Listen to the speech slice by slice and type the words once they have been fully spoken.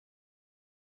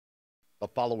The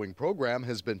following program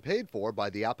has been paid for by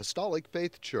the Apostolic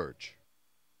Faith Church.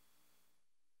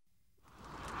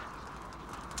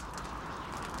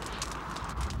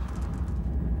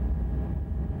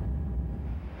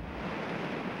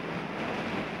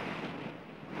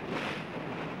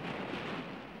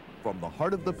 From the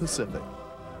heart of the Pacific,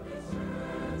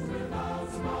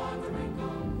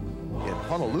 in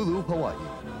Honolulu, Hawaii.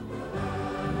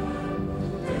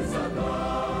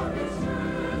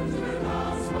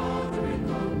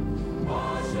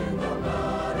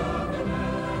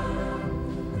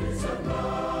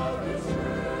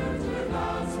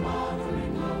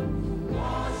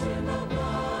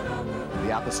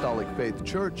 The Apostolic Faith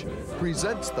Church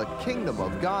presents the Kingdom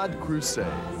of God Crusade.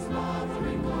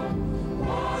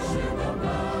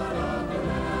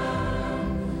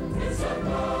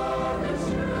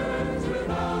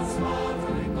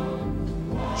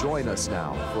 Join us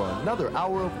now for another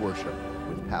hour of worship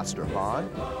with Pastor Hahn,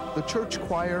 the church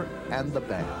choir, and the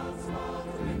band.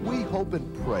 We hope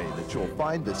and pray that you'll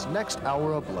find this next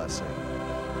hour a blessing.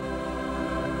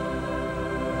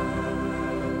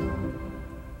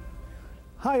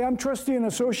 Hi, I'm Trustee and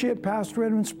Associate Pastor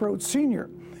Edwin Sproat Sr.,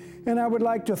 and I would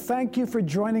like to thank you for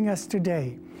joining us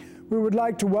today. We would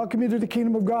like to welcome you to the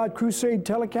Kingdom of God Crusade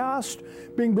telecast,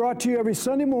 being brought to you every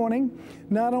Sunday morning,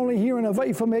 not only here in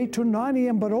Hawaii from 8 to 9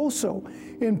 a.m., but also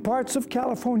in parts of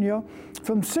California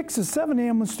from 6 to 7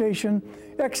 a.m. on station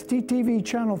XTTV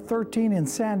Channel 13 in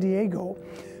San Diego,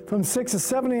 from 6 to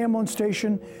 7 a.m. on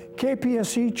station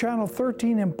KPSC Channel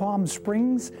 13 in Palm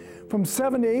Springs, from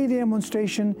 7 to 8 a.m. on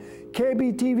station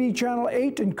KBTV Channel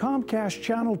 8 and Comcast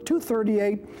Channel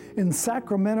 238 in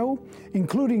Sacramento,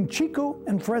 including Chico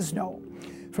and Fresno.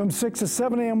 From 6 to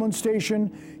 7 a.m. on station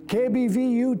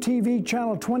KBVU TV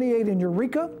Channel 28 in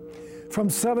Eureka. From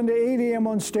 7 to 8 a.m.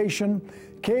 on station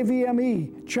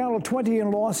KVME Channel 20 in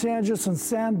Los Angeles and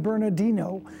San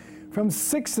Bernardino. From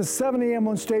 6 to 7 a.m.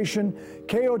 on station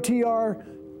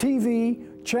KOTR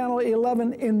TV Channel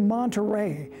 11 in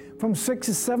Monterey. From 6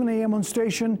 to 7 a.m. on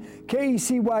station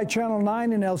KECY Channel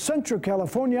 9 in El Centro,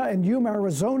 California and Yuma,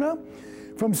 Arizona.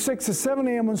 From 6 to 7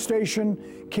 a.m. on station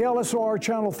KLSR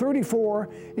Channel 34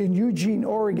 in Eugene,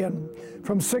 Oregon.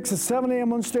 From 6 to 7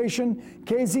 a.m. on station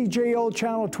KZJL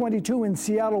Channel 22 in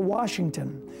Seattle,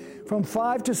 Washington. From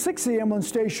 5 to 6 a.m. on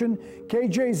station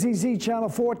KJZZ Channel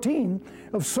 14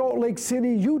 of Salt Lake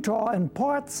City, Utah, and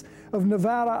parts of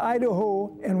Nevada,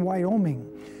 Idaho, and Wyoming.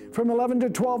 From 11 to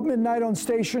 12 midnight on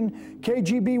station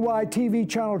KGBY TV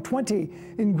Channel 20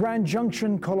 in Grand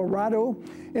Junction, Colorado.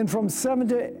 And from 7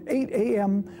 to 8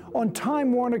 a.m. on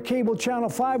Time Warner Cable Channel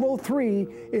 503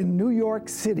 in New York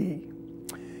City.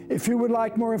 If you would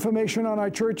like more information on our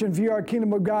church and view our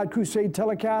Kingdom of God Crusade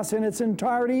telecast in its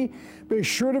entirety, be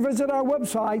sure to visit our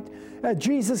website at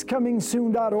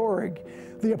JesusComingSoon.org.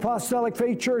 The Apostolic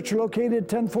Faith Church, located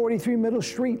 1043 Middle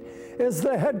Street, is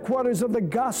the headquarters of the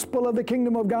gospel of the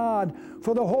Kingdom of God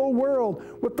for the whole world,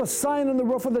 with the sign on the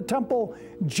roof of the temple,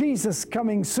 Jesus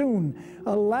Coming Soon,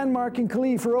 a landmark in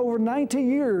Kalihi for over 90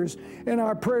 years, and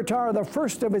our prayer tower, the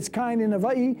first of its kind in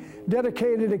Hawaii,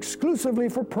 dedicated exclusively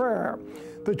for prayer.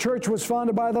 The church was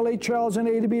founded by the late Charles and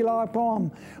Ada B.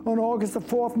 Lockbaum on August the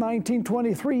 4th,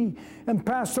 1923, and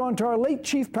passed on to our late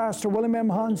Chief Pastor William M.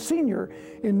 Hahn Sr.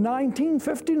 in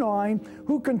 1959,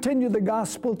 who continued the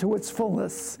gospel to its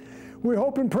fullness. We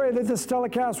hope and pray that this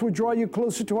telecast will draw you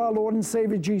closer to our Lord and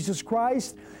Savior Jesus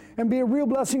Christ and be a real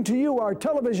blessing to you, our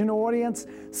television audience,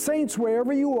 saints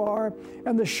wherever you are,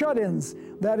 and the shut-ins,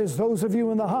 that is, those of you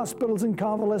in the hospitals and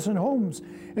convalescent homes.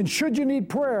 And should you need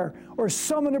prayer or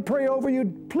someone to pray over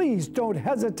you, please don't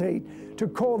hesitate to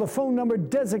call the phone number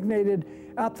designated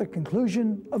at the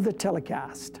conclusion of the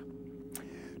telecast.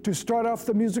 To start off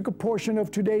the musical portion of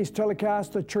today's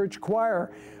telecast, the church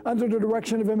choir, under the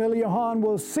direction of Amelia Hahn,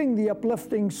 will sing the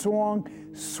uplifting song,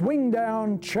 Swing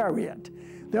Down Chariot.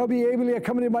 They'll be ably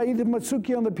accompanied by Edith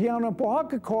Matsuki on the piano and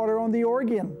Pohaka Carter on the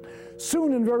organ.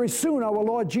 Soon and very soon, our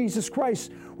Lord Jesus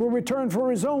Christ will return for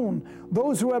his own.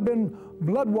 Those who have been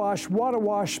blood-washed,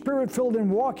 water-washed, spirit-filled, and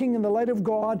walking in the light of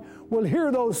God will hear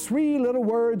those three little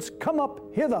words, come up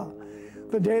hither.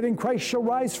 The dead in Christ shall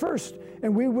rise first,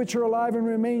 and we which are alive and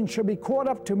remain shall be caught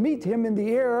up to meet him in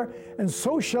the air, and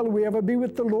so shall we ever be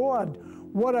with the Lord.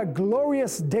 What a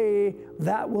glorious day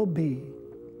that will be.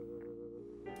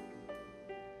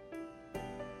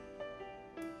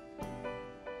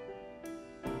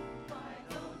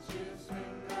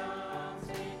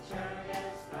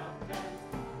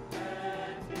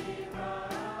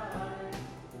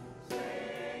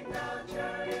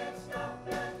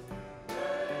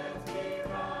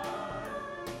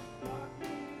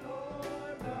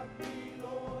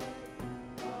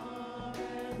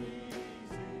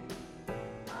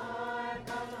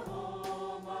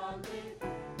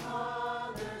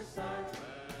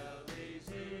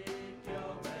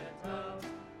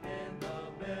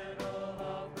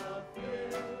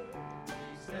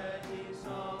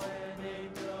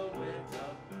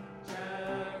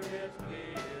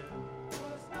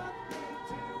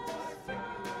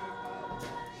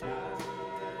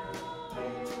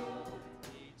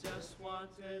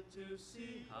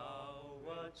 see how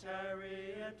a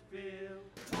chariot feels.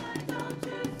 Why don't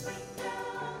you swing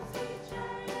down, see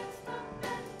chariots stop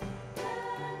and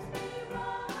let me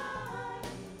ride?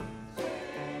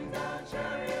 Swing down,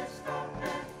 chariots stop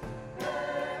and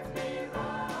let me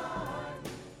ride.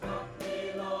 Rock me,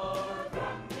 Lord,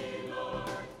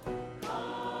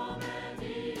 calm and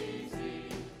easy.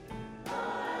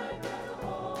 I've got a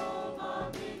hold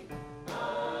on the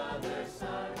other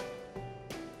side.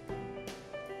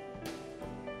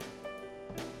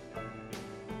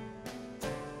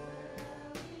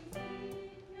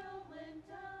 Ezekiel went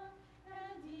down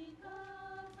and he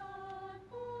got on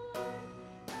board.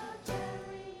 The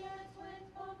chariots went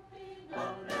bumping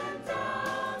up and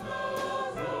down the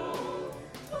road.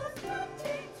 Was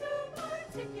getting too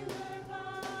particular,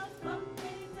 but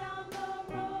bumping down the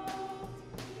road.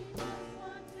 He just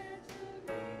wanted to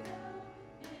lay down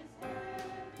his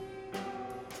heavy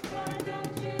load. Why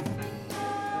don't you swing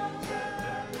down,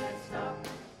 chariot, stop?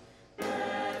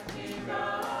 Let me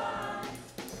ride.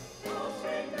 Oh,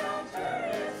 swing down,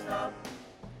 chariot, stop.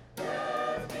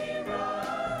 Let me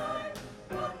ride.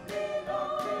 Rock me,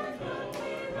 Lord,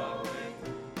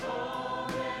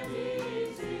 calm and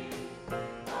easy.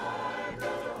 I've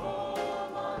got a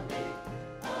home on the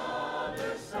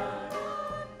other side.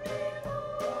 Rock me,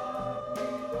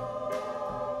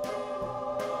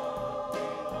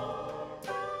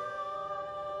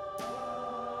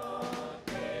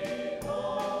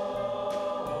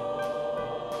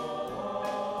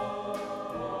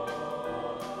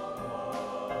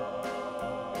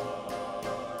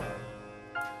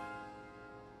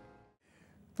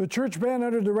 The church band,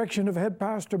 under direction of head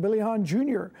pastor Billy Hahn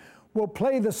Jr., will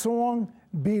play the song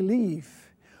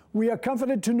Believe. We are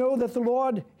comforted to know that the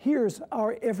Lord hears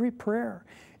our every prayer.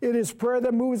 It is prayer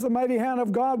that moves the mighty hand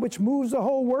of God, which moves the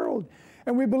whole world.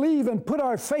 And we believe and put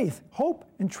our faith, hope,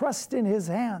 and trust in His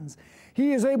hands.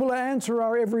 He is able to answer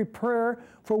our every prayer,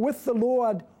 for with the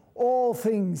Lord all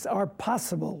things are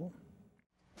possible.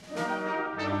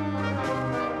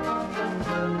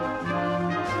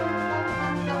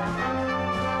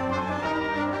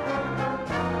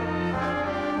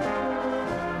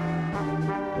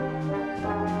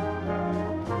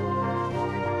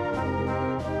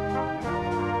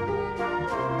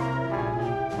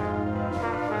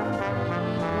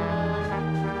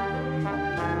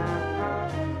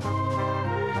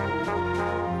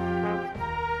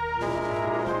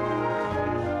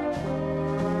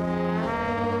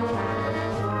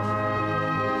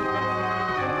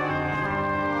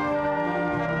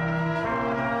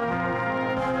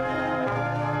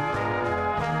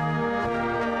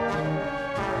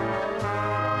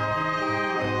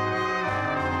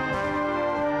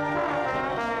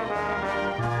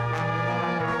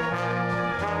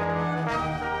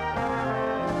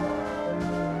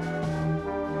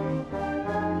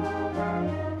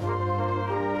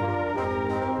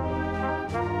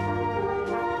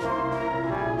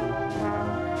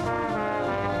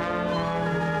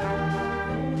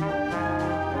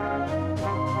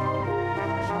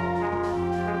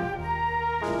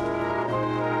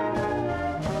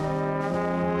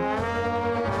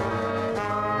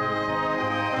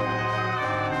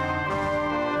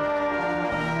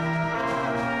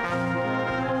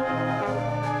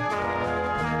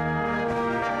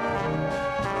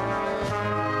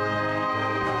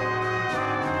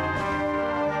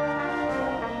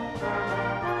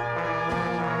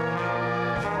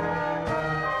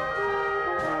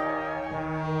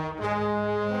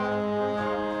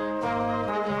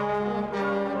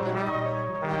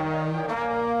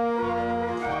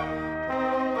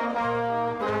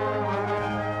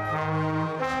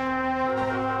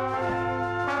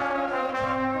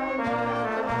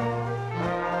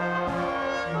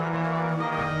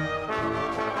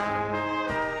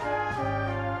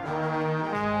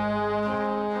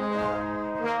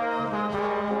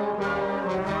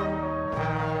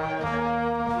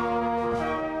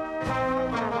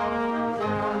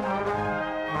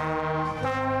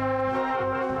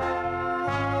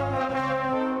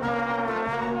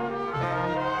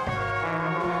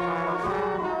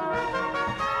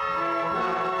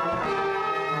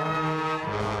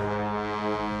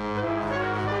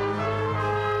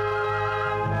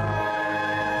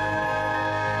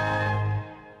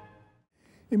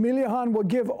 Emilia Hahn will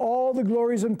give all the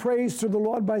glories and praise to the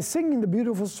Lord by singing the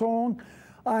beautiful song,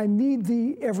 I Need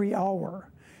Thee Every Hour.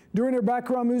 During her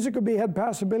background music will be head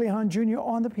pastor Billy Hahn Jr.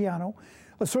 on the piano,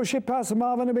 associate pastor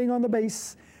Marvin Abing on the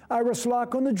bass, Iris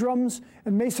Locke on the drums,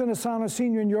 and Mason Asano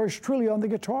Sr. and yours truly on the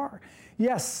guitar.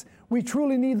 Yes, we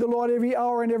truly need the Lord every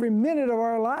hour and every minute of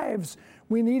our lives.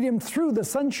 We need Him through the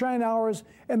sunshine hours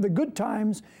and the good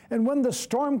times, and when the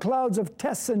storm clouds of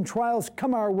tests and trials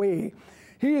come our way.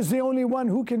 He is the only one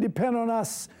who can depend on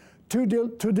us to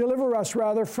deliver us,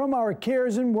 from our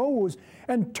cares and woes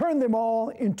and turn them all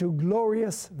into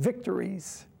glorious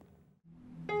victories.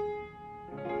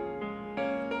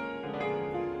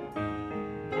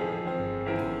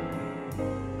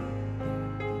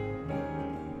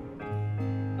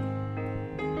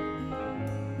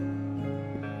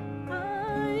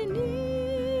 I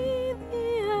need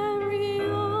Thee every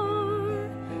hour,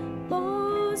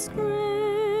 most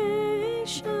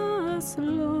gracious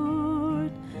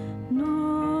Lord.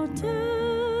 No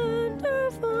tender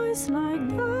voice like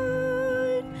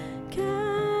Thine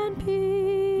can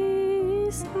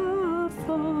peace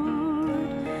afford.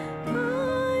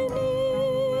 I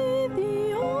need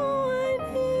Thee, oh, I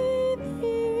need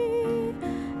Thee.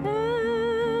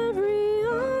 Every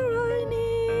hour I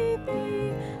need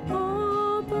Thee.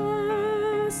 Oh,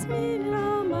 bless me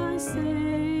now, my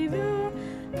Savior.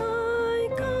 I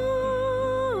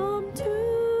come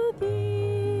to Thee.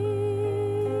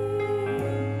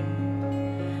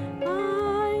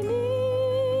 I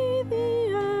need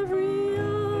Thee every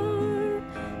hour.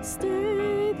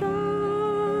 Stay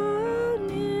Thou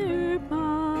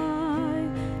nearby.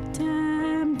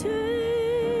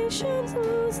 Temptations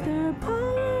lose their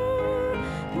power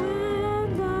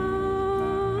when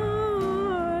Thou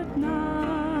art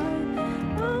nigh.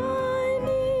 I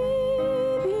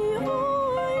need Thee,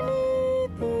 oh, I need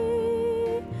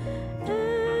Thee.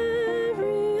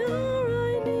 Every hour I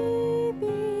need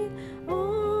Thee.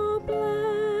 Oh,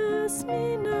 bless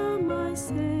me now, my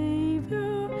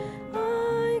Savior.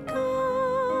 I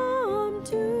come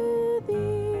to Thee.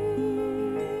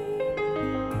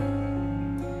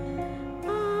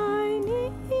 I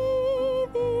need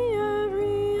Thee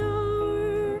every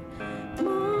hour,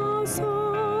 most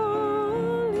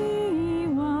Holy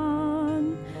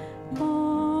One.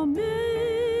 Oh,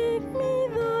 make me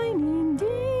Thine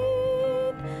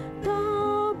indeed,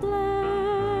 Thou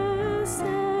blessed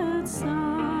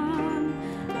Son.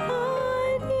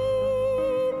 I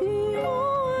need Thee,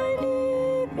 oh, I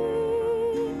need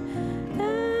Thee.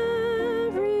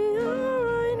 Every hour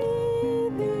I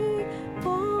need Thee.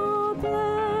 Oh,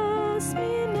 bless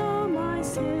me now, my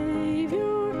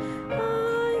Savior.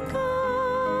 I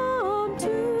come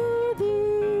to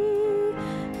Thee.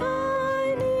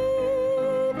 I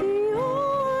need Thee,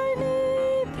 oh, I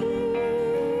need Thee.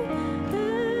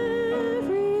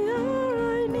 Every hour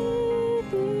I need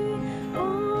Thee.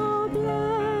 Oh,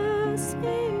 bless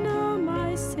me now,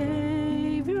 my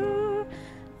Savior.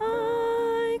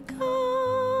 I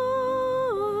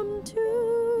come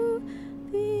to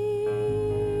Thee.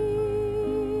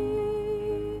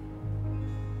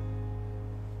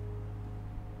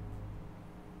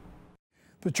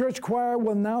 The church choir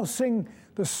will now sing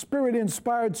the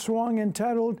Spirit-inspired song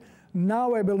entitled,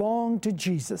 Now I Belong to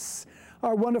Jesus.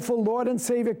 Our wonderful Lord and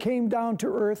Savior came down to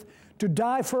earth to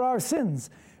die for our sins.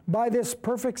 By this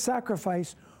perfect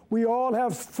sacrifice, we all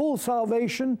have full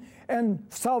salvation,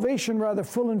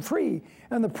 full and free,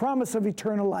 and the promise of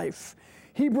eternal life.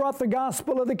 He brought the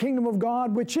gospel of the kingdom of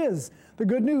God, which is the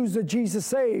good news that Jesus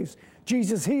saves,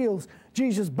 Jesus heals,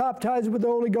 Jesus baptized with the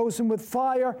Holy Ghost and with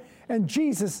fire, and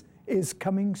Jesus is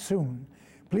coming soon.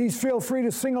 Please feel free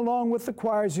to sing along with the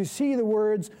choir as you see the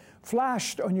words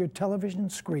flashed on your television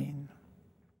screen.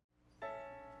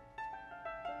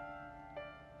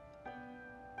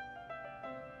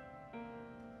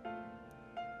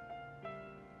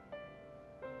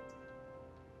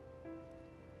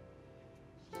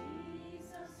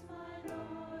 Jesus, my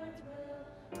Lord, will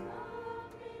love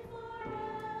me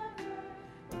forever.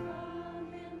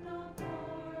 From Him no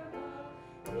power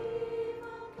of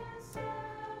evil can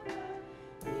sever.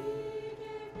 He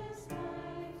gave His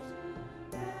life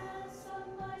to ransom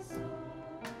my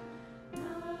soul.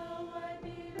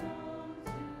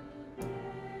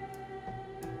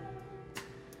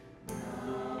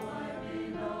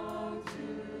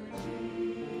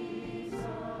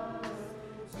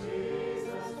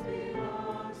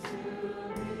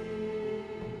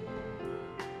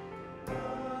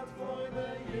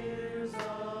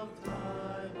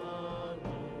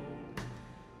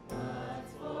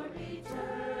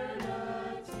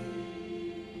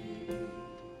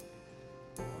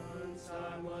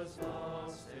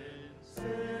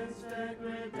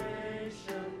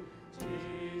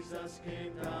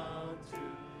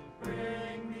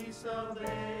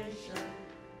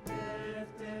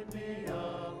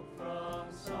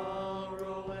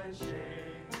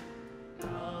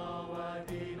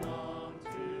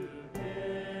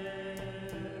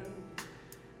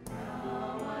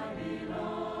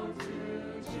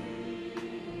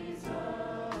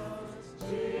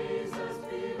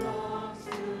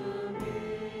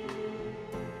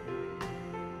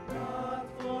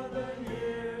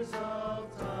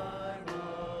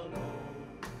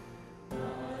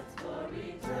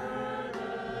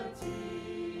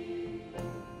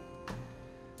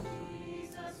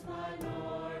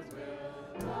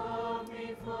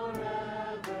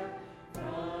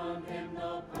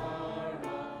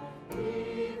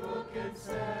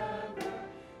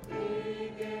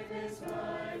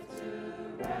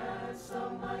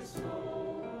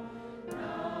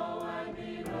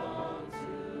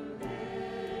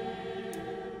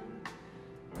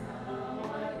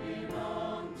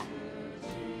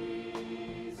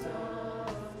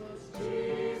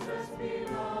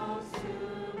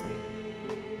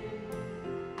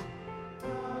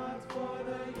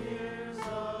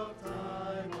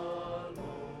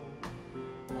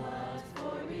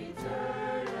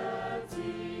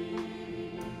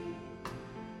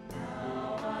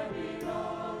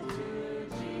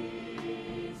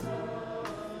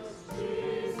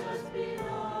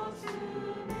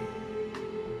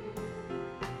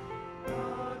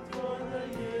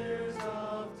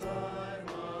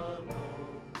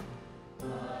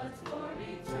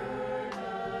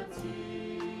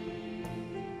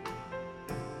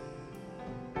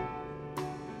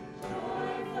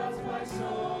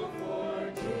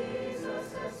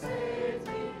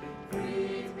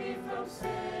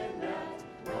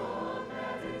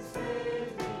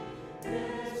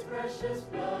 precious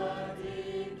blood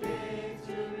he gave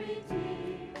to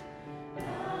redeem.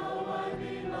 Now I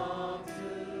belong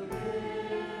to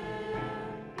him.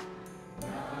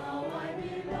 Now I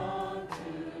belong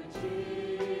to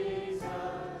Jesus.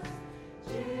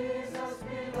 Jesus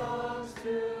belongs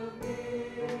to me.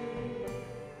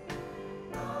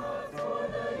 Not for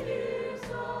the years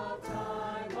of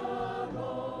time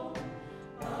alone,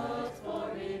 but for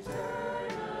eternity.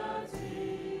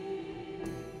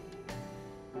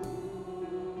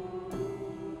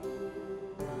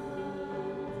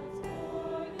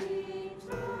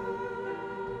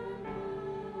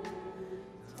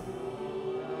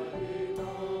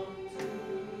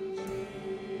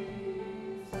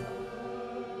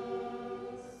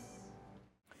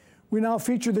 We now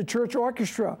feature the church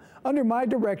orchestra under my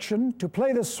direction to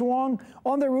play the song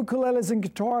on their ukuleles and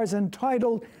guitars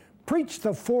entitled Preach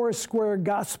the Foursquare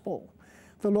Gospel.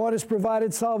 The Lord has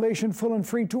provided salvation full and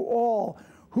free to all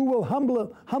who will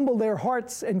humble their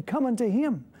hearts and come unto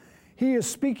Him. He is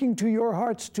speaking to your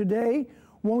hearts today.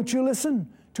 Won't you listen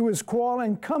to His call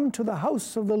and come to the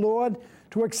house of the Lord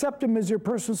to accept Him as your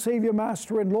personal Savior,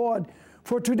 Master, and Lord?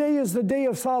 For today is the day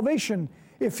of salvation,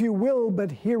 if you will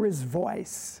but hear His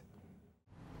voice.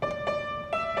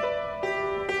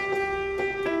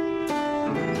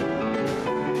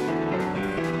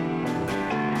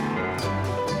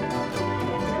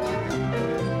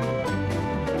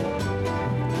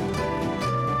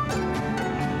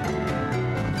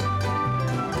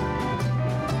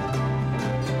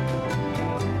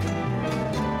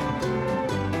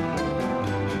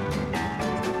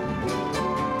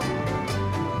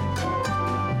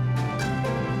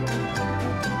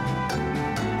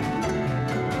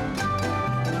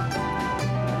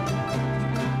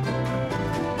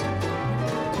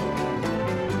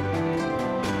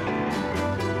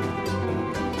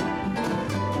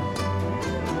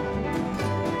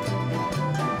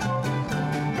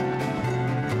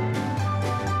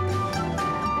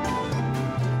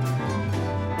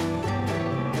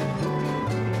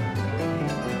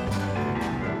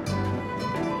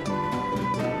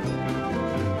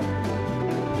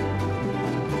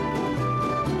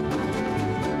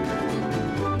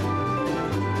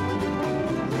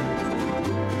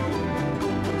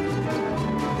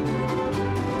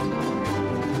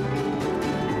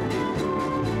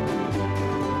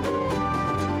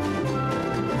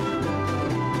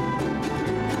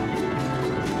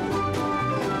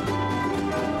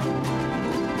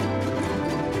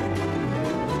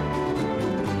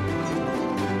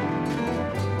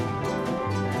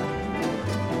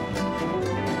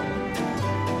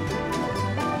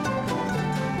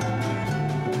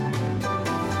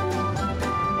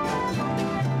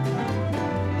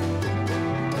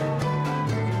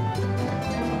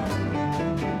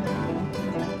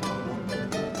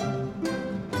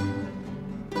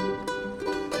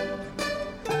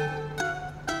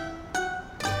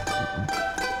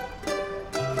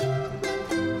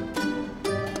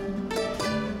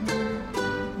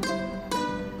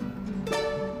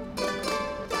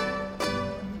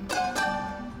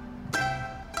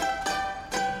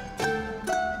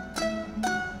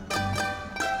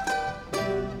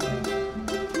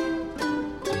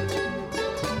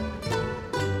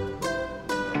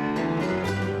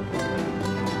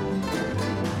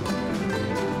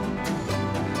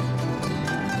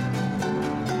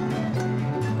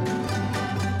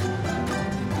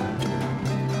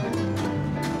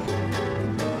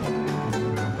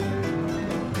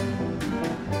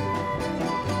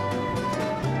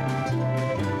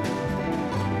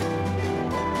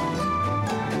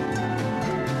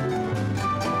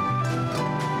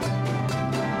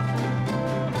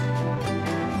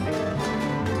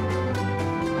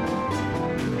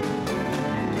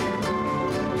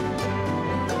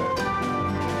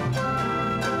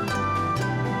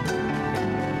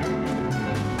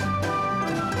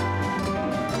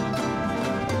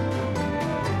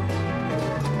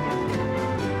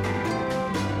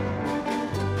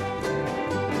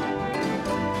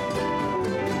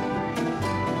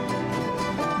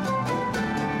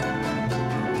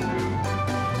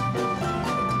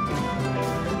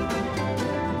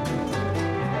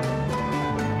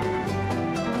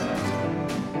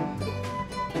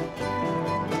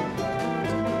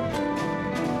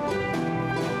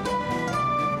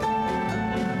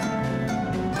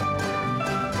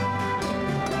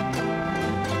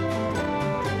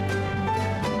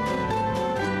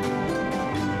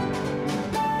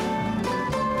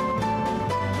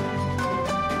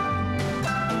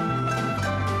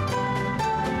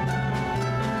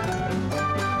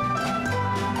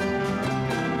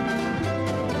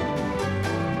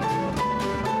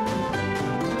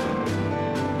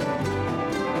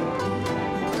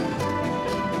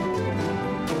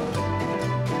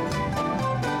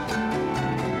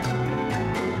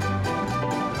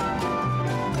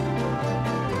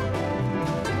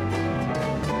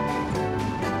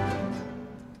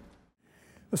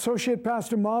 Associate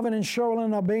Pastor Marvin and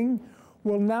Sherilyn Abing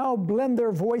will now blend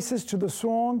their voices to the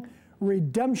song,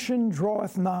 Redemption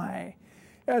Draweth Nigh.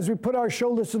 As we put our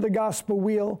shoulders to the gospel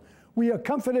wheel, we are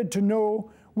comforted to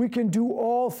know we can do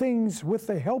all things with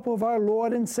the help of our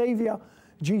Lord and Savior,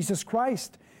 Jesus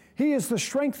Christ. He is the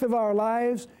strength of our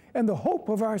lives and the hope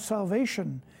of our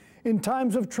salvation. In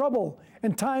times of trouble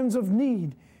and times of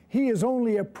need, He is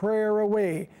only a prayer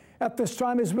away. At this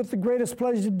time, it's with the greatest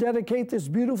pleasure to dedicate this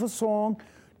beautiful song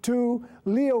to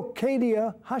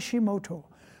Leocadia Hashimoto.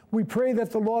 We pray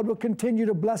that the Lord will continue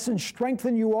to bless and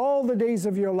strengthen you all the days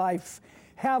of your life.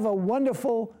 Have a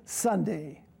wonderful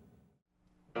Sunday.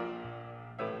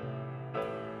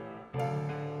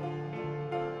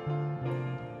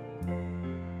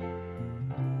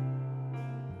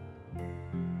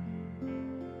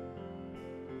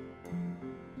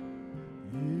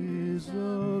 Years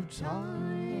of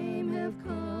time have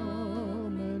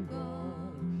come and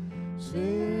gone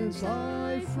since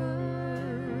I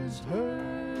first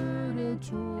heard it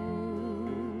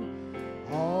told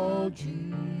how Jesus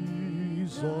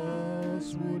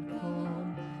would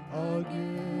come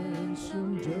again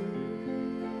someday.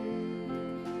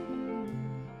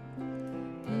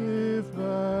 If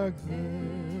back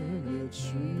then it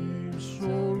seemed so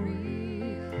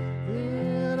real,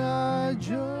 then I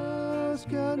just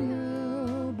can't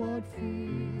help but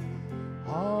feel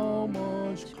how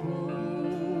much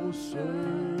closer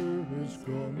His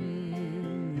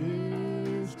coming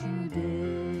is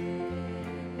today.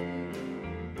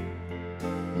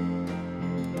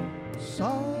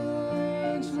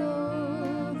 Signs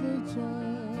of the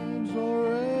times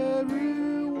are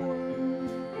everywhere,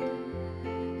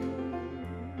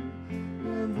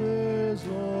 and there's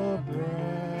a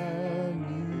brand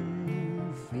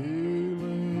new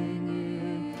feeling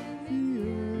in the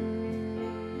air.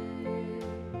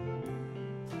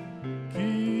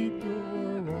 Keep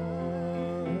your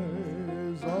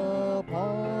eyes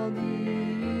upon the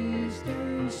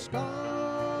eastern sky.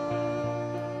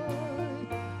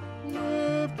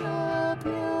 Lift up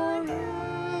your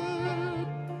head,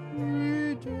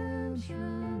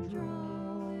 redemption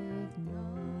draweth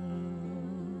nigh.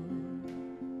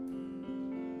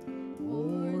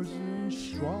 Wars and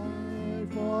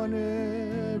strife on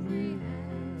every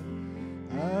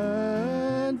hand,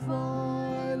 and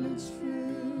violence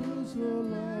fills the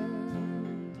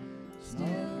land.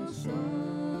 Still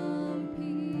some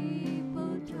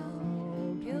people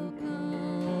doubt He'll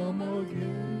come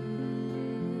again.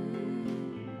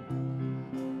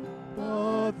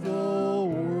 But the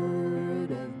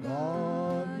word of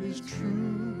God is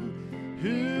true.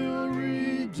 He'll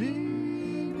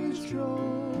redeem His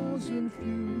chosen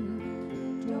few.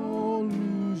 Don't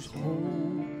lose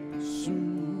hope.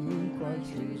 Soon Christ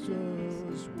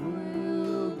Jesus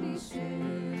will be saved.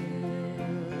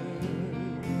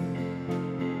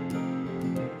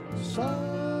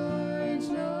 Signs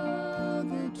of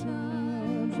the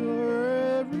times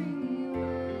are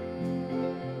everywhere,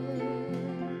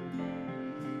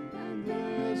 and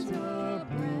there's a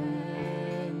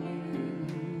brand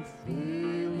new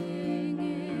feeling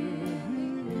in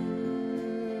the air.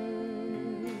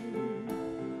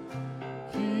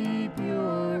 Keep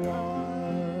your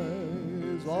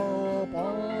eyes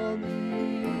upon the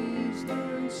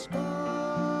eastern sky.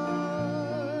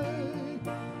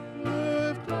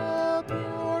 Lift up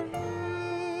your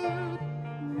head,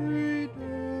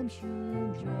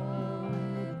 redemption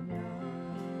draweth nigh.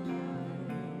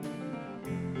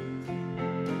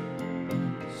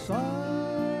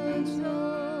 Signs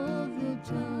of the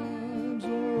times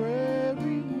are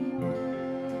everywhere,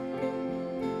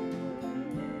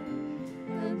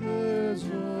 and there's a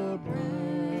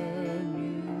brand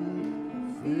new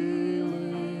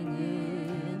feeling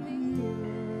in the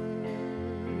air.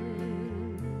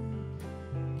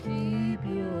 Keep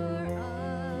your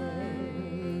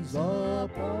eyes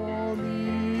upon the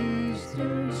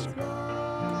eastern sky.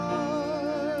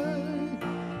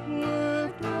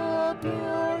 Lift up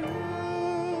your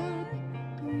head,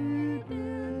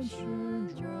 redemption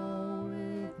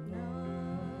draweth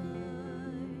nigh.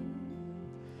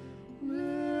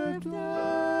 Lift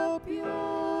up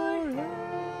your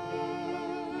head,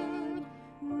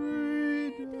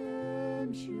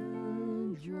 redemption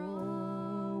draweth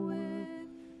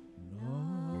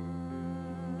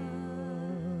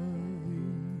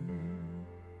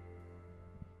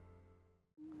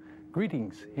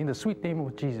Greetings in the sweet name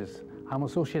of Jesus. I'm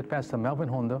Associate Pastor Melvin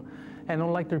Honda, And I'd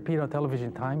like to repeat our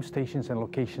television times, stations, and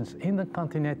locations in the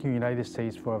continental United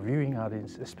States for our viewing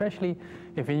audience, especially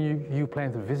if any of you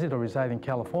plan to visit or reside in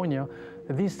California.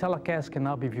 These telecasts can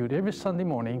now be viewed every Sunday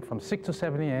morning from 6 to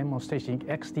 7 a.m. on station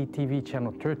XD-TV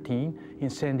Channel 13 in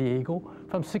San Diego,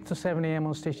 from 6 to 7 a.m.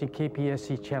 on station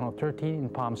KPSC Channel 13 in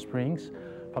Palm Springs,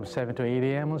 from 7 to 8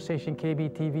 a.m. on station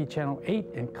KBTV Channel 8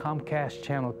 and Comcast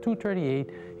Channel 238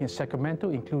 in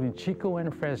Sacramento, including Chico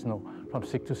and Fresno, from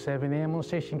 6 to 7 a.m. on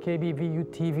station KBVU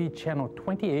TV Channel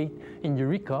 28 in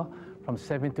Eureka, from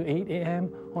 7 to 8 a.m.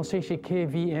 on station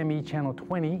KVME Channel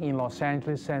 20 in Los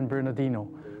Angeles, San Bernardino,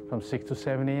 from 6 to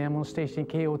 7 a.m. on station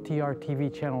KOTR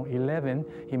TV Channel 11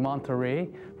 in Monterey,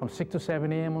 from 6 to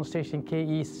 7 a.m. on station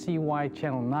KECY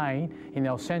Channel 9 in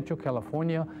El Centro,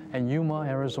 California, and Yuma,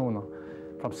 Arizona,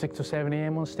 from 6 to 7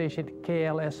 a.m. on station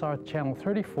KLSR Channel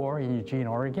 34 in Eugene,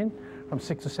 Oregon, from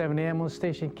 6 to 7 a.m. on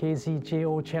station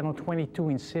KZJO Channel 22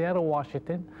 in Seattle,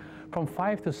 Washington, from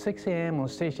 5 to 6 a.m. on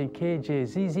station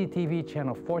KJZZ TV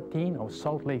Channel 14 of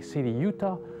Salt Lake City,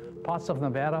 Utah, parts of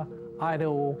Nevada,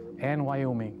 Idaho, and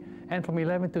Wyoming, and from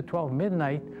 11 to 12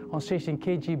 midnight on station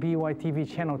KGBY TV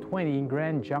Channel 20 in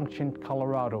Grand Junction,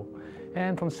 Colorado,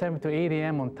 and from 7 to 8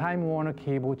 a.m. on Time Warner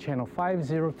Cable Channel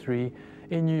 503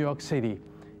 in New York City.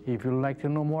 If you'd like to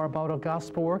know more about our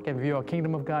gospel work and view our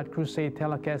Kingdom of God Crusade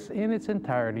telecast in its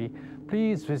entirety,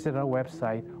 please visit our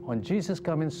website on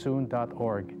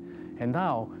JesusComingSoon.org. And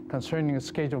now, concerning the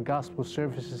scheduled gospel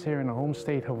services here in our home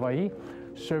state, Hawaii,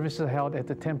 services are held at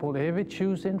the temple every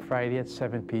Tuesday and Friday at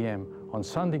 7 p.m. On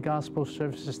Sunday, gospel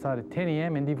services start at 10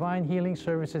 a.m. and divine healing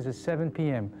services at 7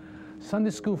 p.m.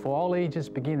 Sunday school for all ages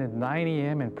begin at 9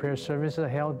 a.m. and prayer services are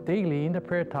held daily in the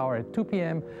prayer tower at 2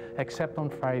 p.m. except on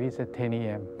Fridays at 10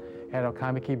 a.m. At our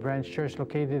Kamiki Branch Church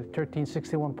located at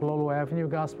 1361 Palolo Avenue,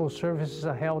 gospel services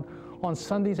are held on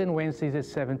Sundays and Wednesdays at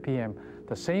 7 p.m.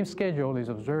 The same schedule is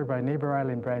observed by neighbor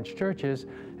island branch churches,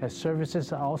 as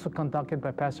services are also conducted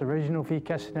by Pastor Reginald V.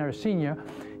 Castanera Sr.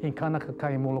 in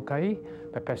Kanakakai, Molokai,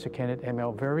 by Pastor Kenneth M.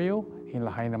 Alverio in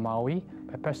Lahaina, Maui,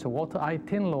 by Pastor Walter I.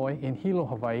 Tinloy in Hilo,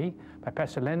 Hawaii, by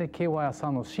Pastor Leonard K. Y.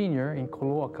 Asano Sr. in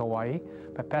Koloa, Kauai,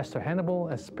 by Pastor Hannibal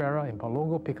Espera in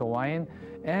Palogo, Pikawayan,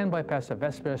 and by Pastor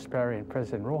Vesper Espera in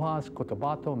President Rojas,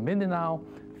 Cotabato, Mindanao,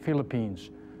 Philippines.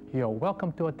 You are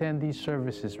welcome to attend these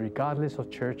services regardless of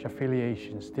church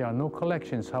affiliations. There are no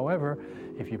collections. However,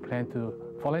 if you plan to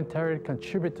voluntarily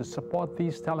contribute to support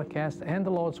these telecasts and the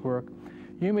Lord's work,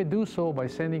 you may do so by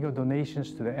sending your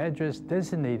donations to the address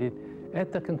designated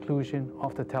at the conclusion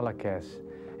of the telecast.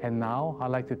 And now,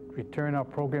 I'd like to return our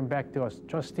program back to our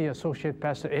trustee associate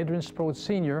pastor Edwin Sproat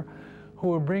Sr., who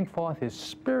will bring forth his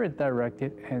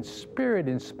spirit-directed and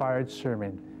spirit-inspired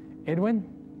sermon. Edwin?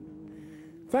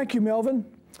 Thank you, Melvin.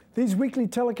 These weekly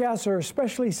telecasts are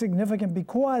especially significant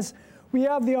because we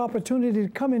have the opportunity to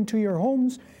come into your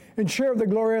homes and share the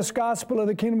glorious gospel of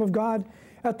the kingdom of God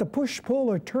at the push,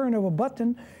 pull, or turn of a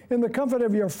button in the comfort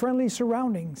of your friendly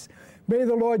surroundings. May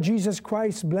the Lord Jesus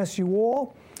Christ bless you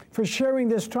all for sharing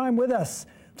this time with us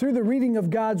through the reading of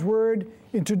God's Word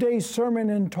in today's sermon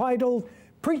entitled,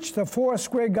 Preach the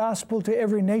Foursquare Gospel to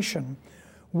Every Nation.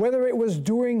 Whether it was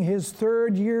during his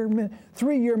three-year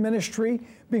ministry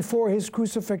before his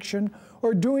crucifixion,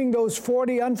 or during those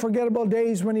 40 unforgettable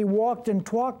days when he walked and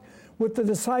talked with the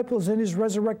disciples in his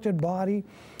resurrected body,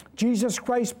 Jesus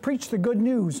Christ preached the good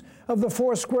news of the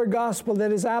Foursquare Gospel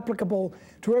that is applicable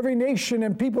to every nation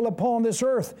and people upon this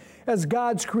earth as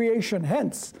God's creation.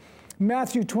 Hence,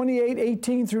 Matthew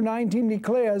 28:18 through 19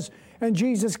 declares, And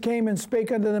Jesus came and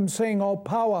spake unto them, saying, All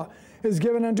power is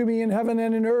given unto me in heaven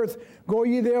and in earth. Go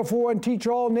ye therefore and teach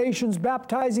all nations,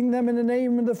 baptizing them in the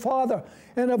name of the Father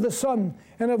and of the Son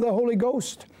and of the Holy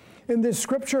Ghost. In this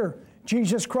scripture,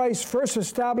 Jesus Christ first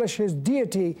established his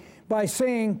deity by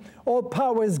saying, All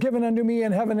power is given unto me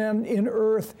in heaven and in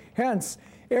earth. Hence,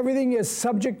 everything is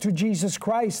subject to Jesus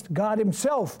Christ, God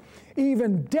himself,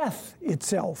 even death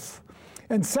itself.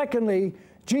 And secondly,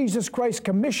 Jesus Christ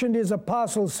commissioned his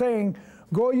apostles, saying,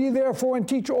 Go ye therefore and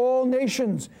teach all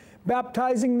nations,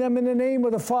 baptizing them in the name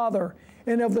of the Father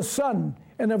and of the Son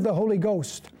and of the Holy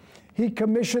Ghost. He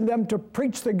commissioned them to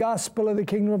preach the gospel of the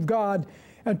kingdom of God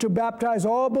and to baptize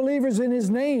all believers in his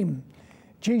name,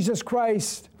 Jesus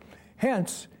Christ.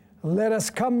 Hence, let us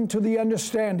come to the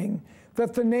understanding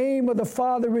that the name of the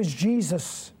Father is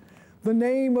Jesus, the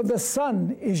name of the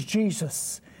Son is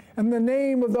Jesus, and the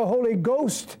name of the Holy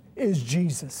Ghost is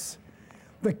Jesus.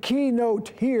 The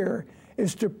keynote here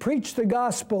is to preach the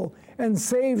gospel and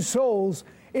save souls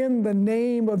in the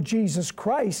name of Jesus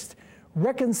Christ,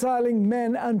 reconciling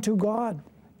men unto God.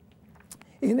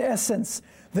 In essence,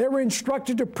 they were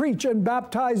instructed to preach and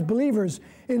baptize believers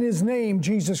in his name,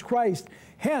 Jesus Christ.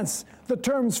 Hence, the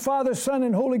terms Father, Son,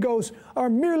 and Holy Ghost are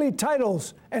merely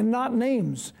titles and not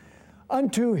names.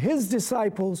 Unto his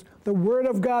disciples, the Word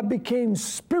of God became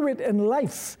spirit and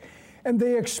life, and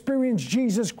they experienced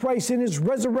Jesus Christ in his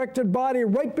resurrected body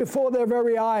right before their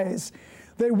very eyes.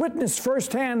 They witnessed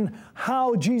firsthand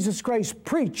how Jesus Christ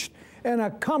preached and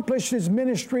accomplished his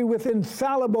ministry with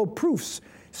infallible proofs,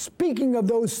 speaking of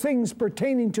those things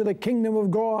pertaining to the kingdom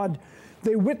of God.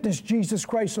 They witnessed Jesus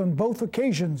Christ on both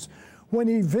occasions when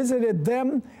he visited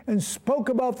them and spoke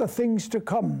about the things to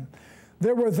come.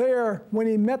 They were there when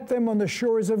he met them on the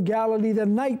shores of Galilee the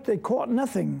night they caught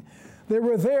nothing. They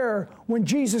were there when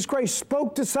Jesus Christ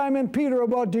spoke to Simon Peter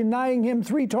about denying him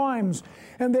 3 times.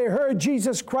 And they heard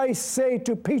Jesus Christ say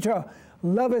to Peter,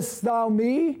 "Lovest thou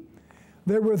me?"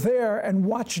 They were there and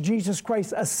watched Jesus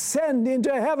Christ ascend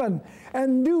into heaven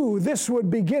and knew this would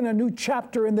begin a new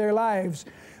chapter in their lives.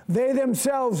 They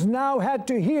themselves now had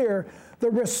to hear the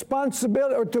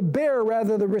responsibility, or to bear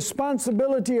rather, the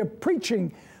responsibility of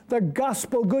preaching the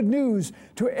gospel good news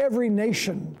to every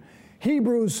nation.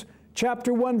 Hebrews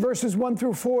chapter 1 verses 1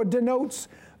 through 4 denotes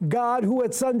God, who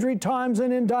at sundry times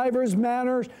and in divers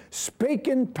manners spake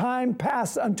in time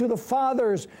past unto the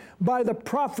fathers by the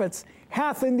prophets,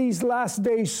 hath in these last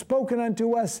days spoken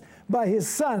unto us by his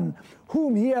Son,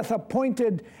 whom he hath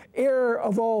appointed heir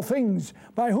of all things,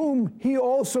 by whom he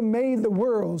also made the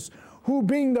worlds, who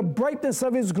being the brightness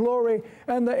of his glory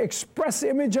and the express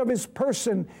image of his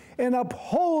person, and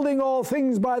upholding all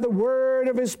things by the word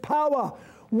of his power,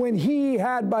 when he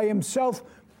had by himself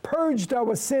purged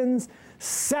our sins,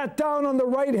 sat down on the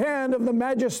right hand of the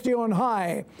majesty on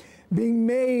high, being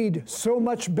made so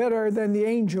much better than the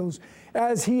angels,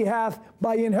 as he hath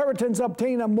by inheritance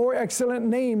obtained a more excellent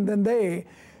name than they.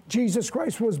 Jesus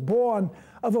Christ was born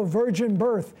of a virgin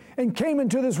birth and came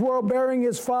into this world bearing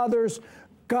his Father's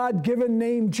God-given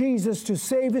name, Jesus, to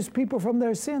save his people from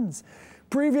their sins.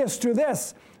 Previous to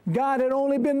this, God had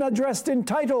only been addressed in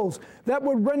titles that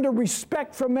would render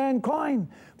respect from mankind.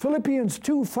 Philippians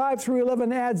 2, 5 through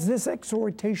 11 adds this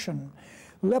exhortation.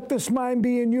 Let this mind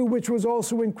be in you, which was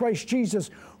also in Christ Jesus,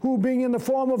 who being in the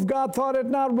form of God thought it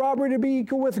not robbery to be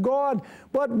equal with God,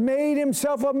 but made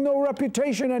himself of no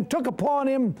reputation, and took upon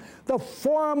him the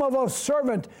form of a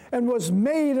servant, and was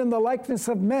made in the likeness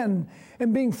of men.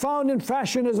 And being found in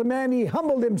fashion as a man, he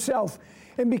humbled himself,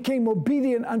 and became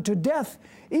obedient unto death,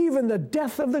 even the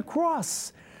death of the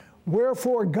cross.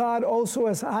 Wherefore God also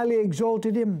has highly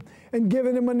exalted him, and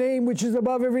given him a name which is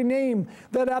above every name,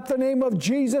 that at the name of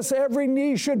Jesus every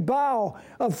knee should bow,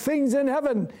 of things in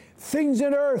heaven, things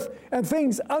in earth, and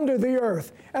things under the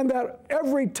earth, and that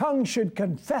every tongue should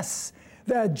confess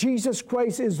that Jesus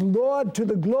Christ is Lord, to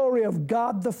the glory of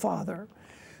God the Father.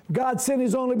 God sent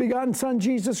his only begotten Son,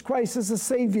 Jesus Christ, as a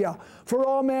Savior for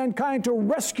all mankind, to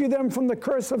rescue them from the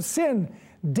curse of sin,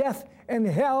 death, and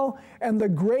hell, and the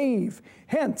grave.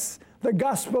 Hence, the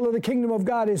gospel of the kingdom of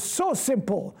God is so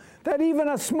simple that even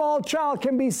a small child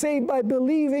can be saved by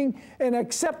believing and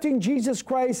accepting Jesus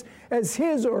Christ as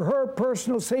his or her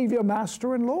personal Savior,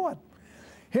 Master, and Lord.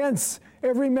 Hence,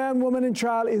 every man, woman, and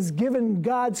child is given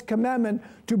God's commandment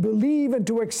to believe and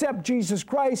to accept Jesus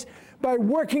Christ by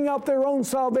working out their own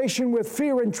salvation with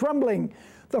fear and trembling.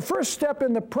 The first step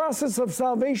in the process of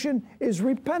salvation is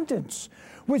repentance,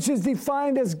 which is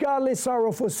defined as godly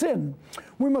sorrow for sin.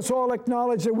 We must all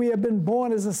acknowledge that we have been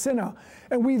born as a sinner,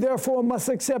 and we therefore must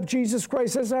accept Jesus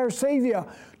Christ as our Savior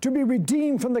to be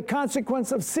redeemed from the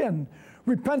consequence of sin.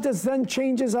 Repentance then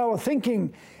changes our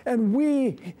thinking, and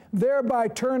we thereby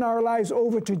turn our lives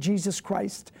over to Jesus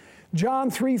Christ.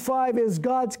 John 3:5 is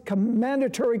God's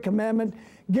mandatory commandment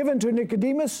given to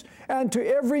Nicodemus and to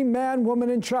every man, woman,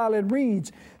 and child. It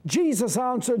reads, Jesus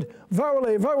answered,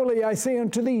 Verily, verily, I say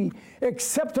unto thee,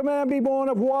 except a man be born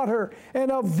of water and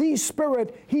of the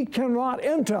Spirit, he cannot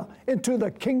enter into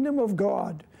the kingdom of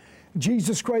God.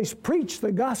 Jesus Christ preached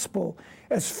the gospel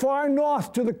as far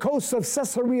north to the coast of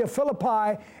Caesarea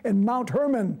Philippi and Mount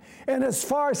Hermon, and as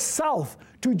far south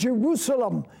to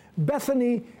Jerusalem,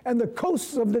 Bethany, and the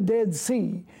coasts of the Dead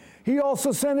Sea. He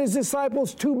also sent his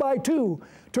disciples 2 by 2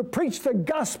 to preach the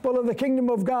gospel of the kingdom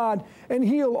of God and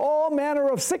heal all manner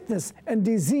of sickness and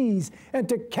disease, and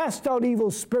to cast out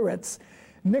evil spirits.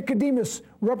 Nicodemus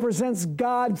represents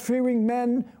God-fearing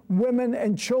men, women,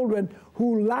 and children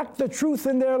who lack the truth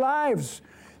in their lives.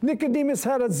 Nicodemus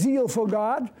had a zeal for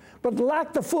God, but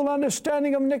lacked the full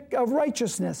understanding of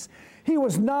righteousness. He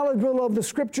was knowledgeable of the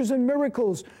scriptures and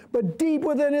miracles, but deep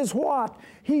within his heart,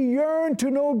 he yearned to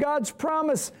know God's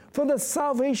promise for the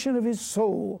salvation of his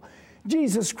soul.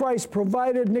 Jesus Christ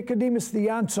provided Nicodemus the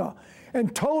answer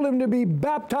and told him to be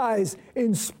baptized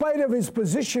in spite of his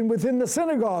position within the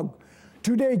synagogue.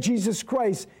 Today, Jesus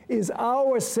Christ is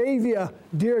our Savior,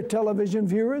 dear television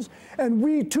viewers, and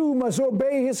we too must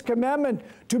obey His commandment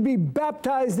to be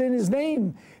baptized in His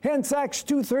name. Hence, Acts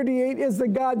 2:38 is the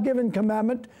God-given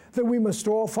commandment that we must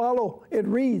all follow. It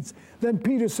reads, "Then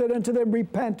Peter said unto them,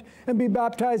 Repent, and be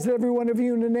baptized every one of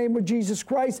you in the name of Jesus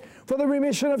Christ for the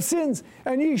remission of sins,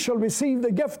 and ye shall receive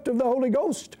the gift of the Holy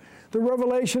Ghost." The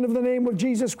revelation of the name of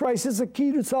Jesus Christ is the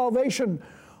key to salvation.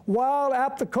 While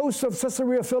at the coast of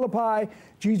Caesarea Philippi,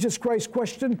 Jesus Christ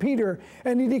questioned Peter,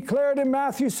 and he declared in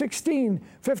Matthew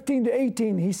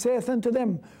 16:15-18, he saith unto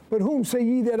them, "But whom say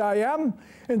ye that I am?"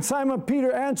 And Simon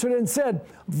Peter answered and said,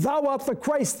 "Thou art the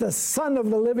Christ, the Son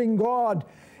of the living God."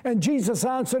 And Jesus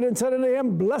answered and said unto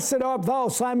him, "Blessed art thou,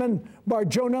 Simon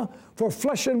Bar-Jonah, for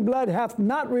flesh and blood hath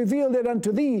not revealed it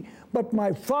unto thee, but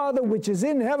my Father which is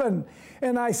in heaven.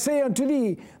 And I say unto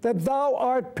thee that thou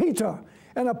art Peter,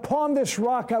 and upon this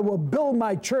rock I will build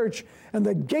my church, and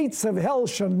the gates of hell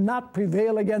shall not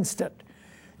prevail against it."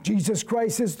 Jesus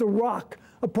Christ is the rock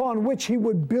upon which He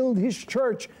would build His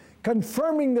church,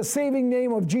 confirming the saving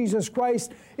name of Jesus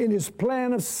Christ in His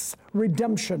plan of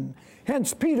redemption.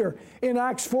 Hence, Peter in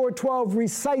Acts 4:12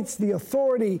 recites the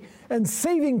authority and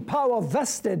saving power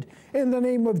vested in the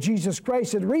name of Jesus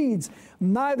Christ. It reads,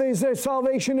 "Neither is there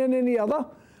salvation in any other,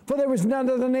 for there is none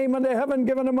other name under heaven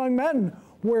given among men,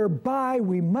 whereby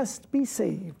we must be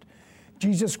saved."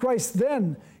 Jesus Christ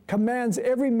then commands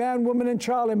every man, woman, and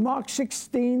child in Mark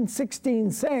 16:16,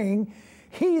 saying,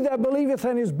 "He that believeth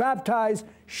and is baptized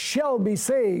shall be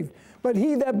saved, but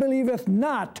he that believeth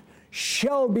not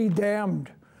shall be damned."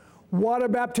 Water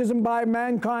baptism by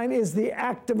mankind is the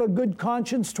act of a good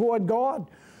conscience toward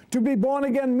God. To be born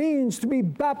again means to be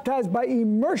baptized by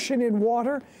immersion in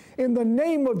water in the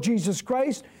name of Jesus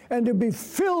Christ, and to be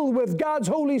filled with God's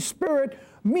Holy Spirit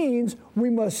means we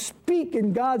must speak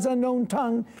in God's unknown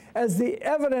tongue as the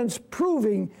evidence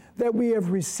proving that we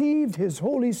have received His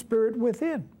Holy Spirit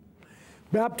within.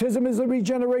 Baptism is the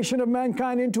regeneration of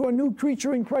mankind into a new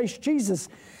creature in Christ Jesus.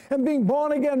 And being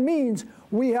born again means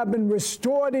we have been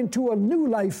restored into a new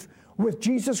life with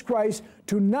Jesus Christ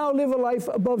to now live a life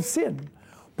above sin.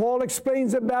 Paul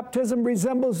explains that baptism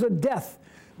resembles the death,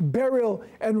 burial,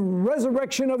 and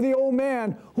resurrection of the old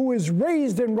man who is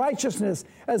raised in righteousness,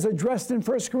 as addressed in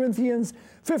 1 Corinthians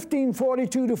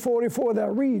 15:42-44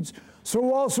 that reads,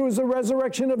 "So also is the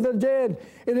resurrection of the dead.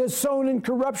 It is sown in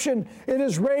corruption. It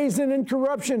is raised in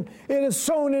incorruption. It is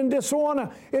sown in dishonor.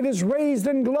 It is raised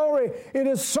in glory. It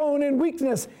is sown in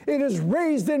weakness. It is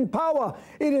raised in power.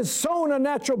 It is sown a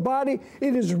natural body.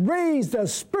 It is raised a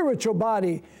spiritual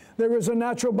body." There is a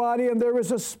natural body and there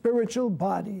is a spiritual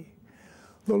body.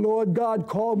 The Lord God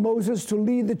called Moses to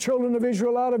lead the children of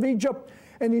Israel out of Egypt,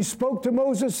 and He spoke to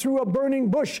Moses through a burning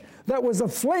bush that was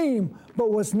aflame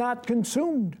but was not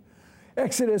consumed.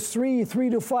 Exodus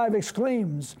 3:3-5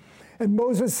 exclaims, "And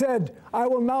Moses said, I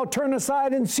will now turn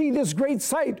aside and see this great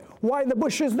sight, why the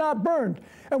bush is not burned.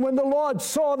 And when the Lord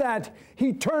saw that,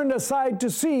 He turned aside to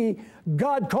see.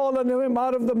 God called unto him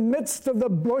out of the midst of the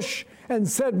bush and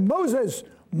said, Moses,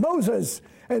 Moses.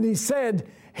 And he said,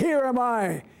 Here am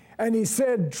I. And he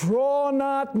said, Draw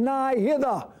not nigh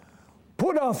hither.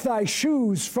 Put off thy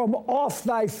shoes from off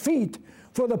thy feet,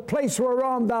 for the place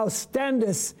whereon thou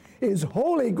standest is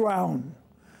holy ground."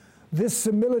 This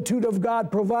similitude of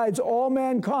God provides all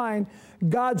mankind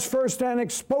God's first-hand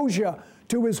exposure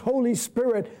to His Holy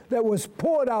Spirit that was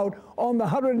poured out on the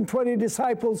 120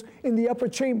 disciples in the upper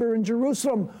chamber in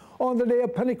Jerusalem on the day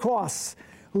of Pentecost.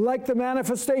 Like the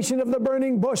manifestation of the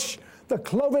burning bush, the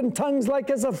cloven tongues like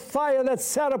as a fire that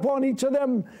sat upon each of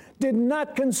them did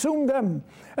not consume them.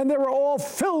 And they were all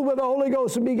filled with the Holy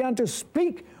Ghost and began to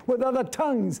speak with other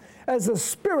tongues as the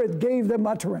Spirit gave them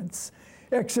utterance.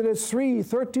 Exodus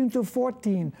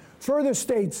 3:13-14 further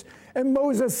states, "And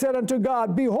Moses said unto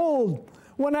God, Behold,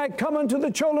 when I come unto the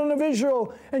children of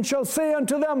Israel, and shall say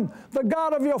unto them, The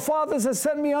God of your fathers has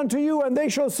sent me unto you, and they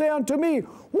shall say unto me,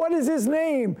 What is His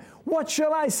name? What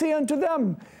shall I say unto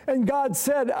them? And God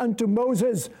said unto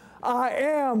Moses, I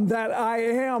am that I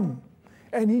am.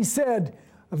 And He said,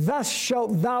 Thus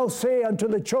shalt thou say unto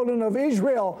the children of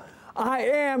Israel, I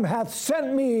am hath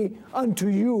sent me unto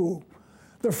you."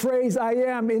 The phrase "I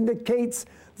am" indicates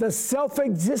the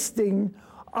self-existing,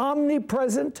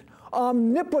 omnipresent,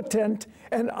 omnipotent,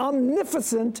 and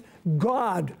omnificent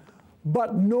God,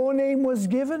 but no name was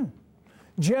given.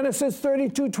 Genesis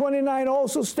 32:29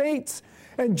 also states,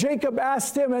 "And Jacob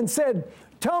asked him and said,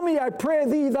 Tell me, I pray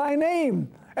thee, thy name.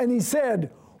 And he said,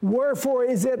 Wherefore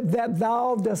is it that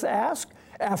thou dost ask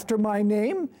after my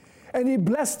name? And he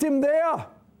blessed him there.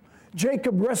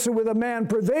 Jacob wrestled with a man,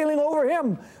 prevailing over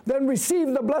him, then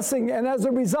received the blessing, and as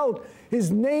a result,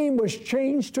 his name was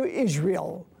changed to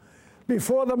Israel.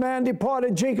 Before the man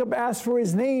departed, Jacob asked for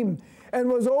his name and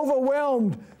was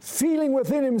overwhelmed, feeling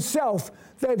within himself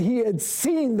that he had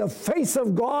seen the face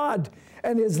of God,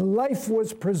 and his life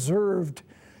was preserved.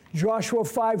 Joshua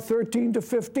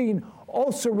 5:13-15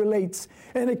 also relates,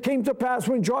 and it came to pass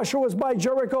when Joshua was by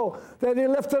Jericho that he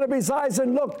lifted up his eyes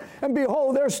and looked, and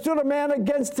behold, there stood a man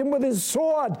against him with his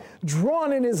sword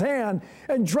drawn in his hand.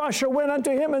 And Joshua went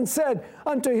unto him and said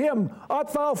unto him,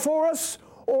 Art thou for us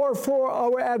or for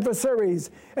our adversaries?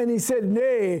 And he said,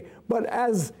 Nay, but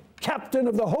as captain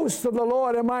of the host of the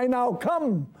Lord am I now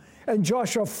come. And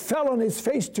Joshua fell on his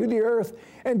face to the earth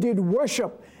and did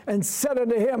worship, and said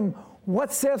unto him,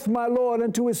 What saith my Lord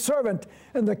unto his servant?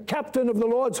 And the captain of the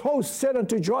Lord's host said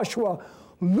unto Joshua,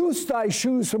 Loose thy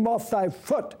shoes from off thy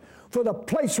foot, for the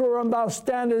place whereon thou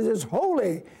standest is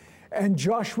holy. And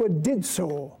Joshua did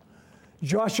so.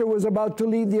 Joshua was about to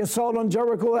lead the assault on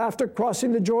Jericho after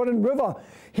crossing the Jordan River.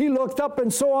 He looked up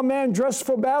and saw a man dressed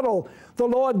for battle. The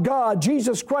Lord God,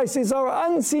 Jesus Christ, is our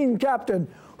unseen captain,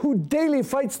 who daily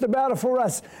fights the battle for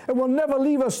us and will never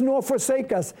leave us nor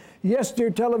forsake us. Yes,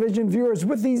 dear television viewers,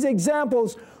 with these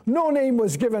examples, no name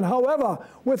was given. However,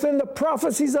 within the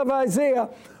prophecies of Isaiah,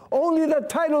 only the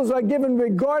titles are given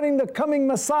regarding the coming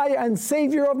Messiah and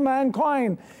Savior of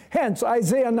mankind. Hence,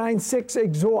 Isaiah 9:6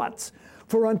 exhorts,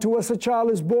 For unto us a child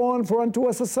is born, for unto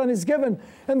us a son is given,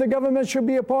 and the government shall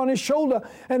be upon his shoulder,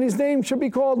 and his name shall be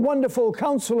called Wonderful,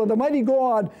 Counselor, the Mighty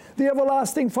God, the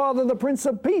Everlasting Father, the Prince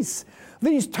of Peace.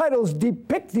 These titles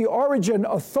depict the origin,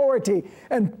 authority,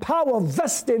 and power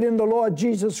vested in the Lord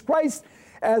Jesus Christ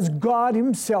as God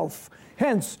himself.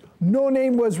 Hence, no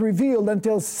name was revealed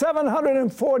until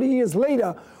 740 years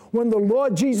later, when the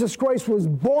Lord Jesus Christ was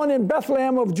born in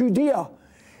Bethlehem of Judea.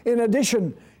 In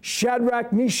addition,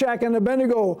 Shadrach, Meshach, and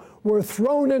Abednego were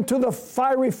thrown into the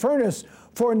fiery furnace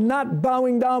for not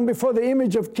bowing down before the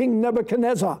image of King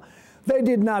Nebuchadnezzar. They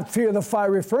did not fear the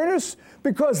fiery furnace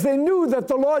because they knew that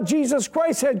the Lord Jesus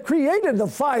Christ had created the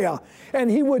fire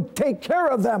and he would take care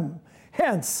of them.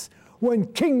 Hence,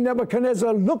 when King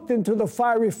Nebuchadnezzar looked into the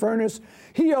fiery furnace,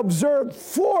 he observed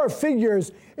 4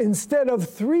 figures instead of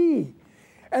 3.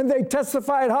 And they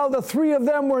testified how the 3 of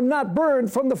them were not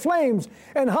burned from the flames,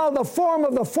 and how the form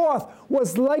of the 4th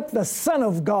was like the Son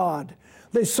of God.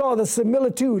 They saw the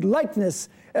similitude, likeness,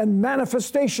 and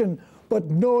manifestation, but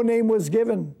no name was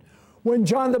given. When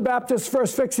John the Baptist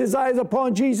first fixed his eyes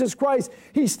upon Jesus Christ,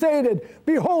 he stated,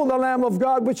 Behold the Lamb of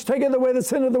God, which taketh away the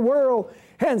sin of the world.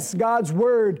 Hence, God's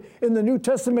word in the New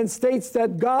Testament states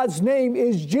that God's name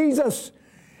is Jesus.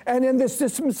 And in this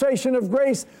dispensation of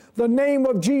grace, the name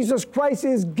of Jesus Christ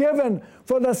is given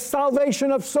for the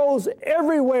salvation of souls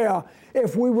everywhere,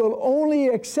 if we will only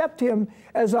accept him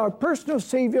as our personal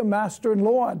Savior, Master, and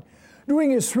Lord.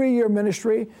 During his 3-year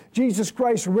ministry, Jesus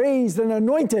Christ raised and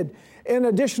anointed an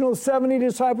additional 70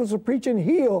 disciples to preach and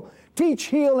heal, teach,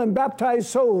 heal, and baptize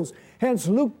souls. Hence,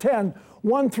 Luke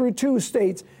 10:1-2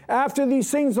 states, After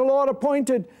these things the Lord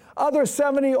appointed other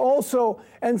 70 also,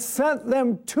 and sent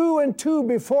them 2 and 2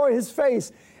 before his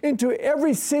face into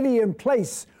every city and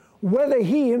place, whither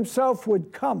he himself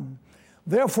would come.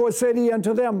 Therefore said he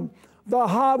unto them, The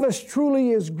harvest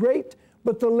truly is great,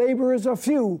 but the laborers are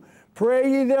few.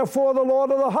 Pray ye therefore the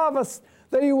Lord of the harvest,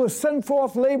 that he will send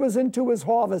forth laborers into his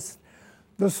harvest.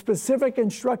 The specific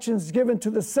instructions given to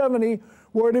the 70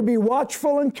 were to be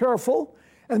watchful and careful,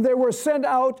 and they were sent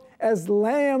out as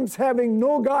lambs having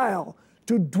no guile,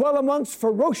 to dwell amongst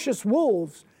ferocious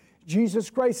wolves. Jesus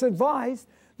Christ advised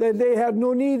that they had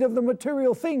no need of the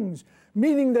material things,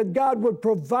 meaning that God would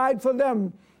provide for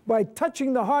them by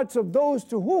touching the hearts of those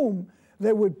to whom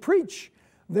they would preach.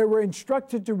 They were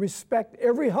instructed to respect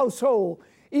every household,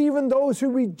 even those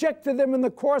who rejected them in the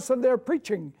course of their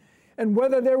preaching. And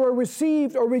whether they were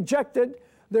received or rejected,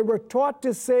 they were taught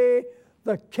to say,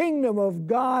 The kingdom of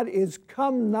God is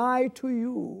come nigh to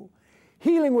you.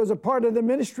 Healing was a part of the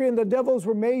ministry, and the devils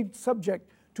were made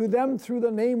subject to them through the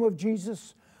name of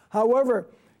Jesus. However,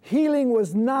 healing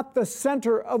was not the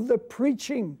center of the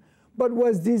preaching, but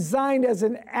was designed as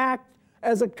an act,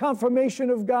 as a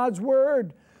confirmation of God's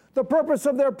word. The purpose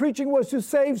of their preaching was to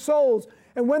save souls,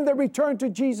 and when they returned to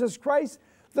Jesus Christ,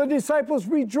 the disciples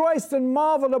rejoiced and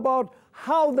marveled about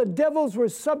how the devils were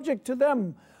subject to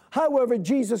them. However,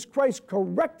 Jesus Christ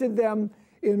corrected them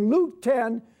in Luke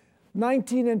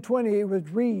 10:19-20,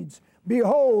 which reads,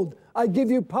 Behold, I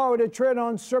give you power to tread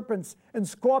on serpents and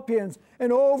scorpions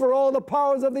and over all the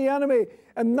powers of the enemy,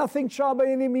 and nothing shall by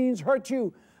any means hurt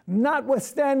you.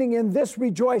 Notwithstanding in this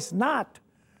rejoice not,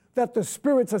 that the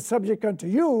spirits are subject unto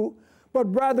you,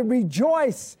 but rather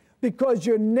rejoice because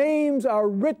your names are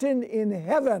written in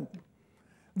heaven.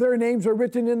 Their names are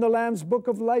written in the Lamb's book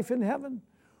of life in heaven.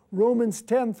 Romans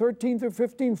 10, 13 through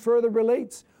 15 further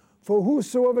relates, for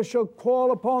whosoever shall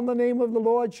call upon the name of the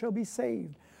Lord shall be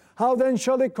saved. How then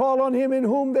shall they call on him in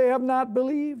whom they have not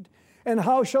believed? And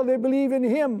how shall they believe in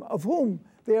him of whom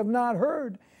they have not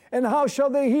heard? And how shall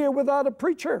they hear without a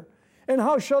preacher? And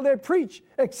how shall they preach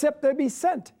except they be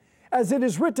sent? As it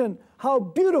is written, how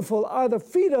beautiful are the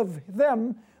feet of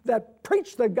them that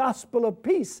preach the gospel of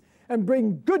peace and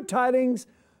bring good tidings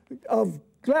of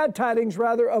glad tidings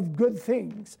rather of good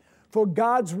things. For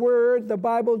God's word, the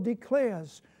Bible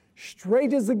declares,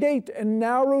 straight is the gate and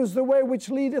narrow is the way which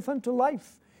leadeth unto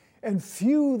life, and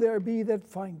few there be that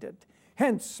find it.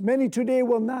 Hence, many today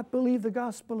will not believe the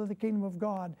gospel of the kingdom of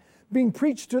God being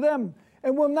preached to them,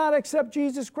 and will not accept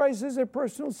Jesus Christ as their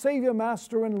personal Savior,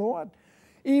 Master, and Lord.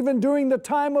 Even during the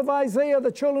time of Isaiah,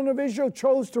 the children of Israel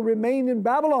chose to remain in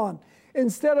Babylon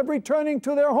instead of returning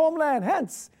to their homeland.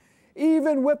 Hence,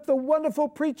 even with the wonderful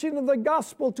preaching of the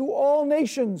gospel to all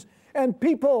nations and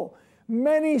people,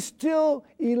 many still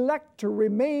elect to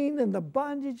remain in the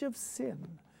bondage of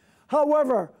sin.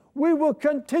 However, we will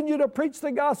continue to preach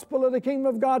the gospel of the kingdom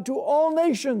of God to all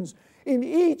nations in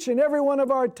each and every one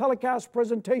of our telecast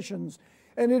presentations.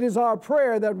 And it is our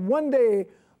prayer that one day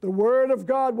the Word of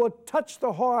God will touch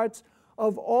the hearts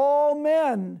of all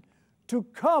men to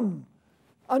come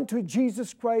unto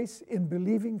Jesus Christ in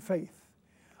believing faith.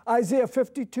 Isaiah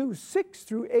 52, 6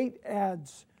 through 8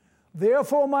 adds,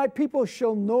 therefore my people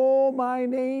shall know my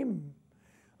name.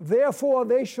 Therefore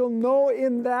they shall know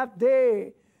in that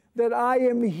day that I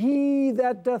am he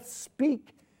that doth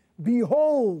speak.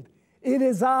 Behold, it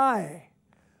is I.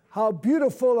 How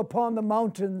beautiful upon the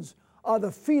mountains are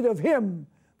the feet of him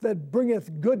that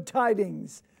bringeth good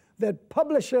tidings, that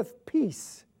publisheth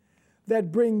peace,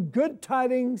 that bring good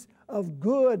tidings of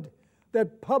good,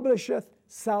 that publisheth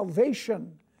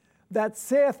salvation, that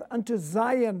saith unto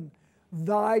Zion,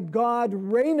 thy God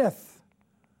reigneth.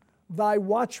 Thy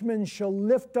watchmen shall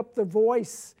lift up the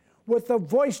voice, with the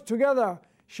voice together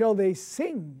shall they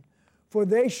sing, for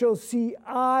they shall see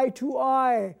eye to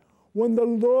eye, when the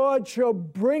Lord shall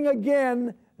bring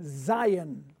again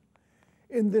Zion.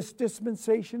 In this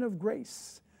dispensation of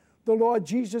grace, the Lord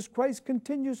Jesus Christ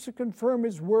continues to confirm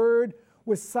his word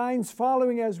with signs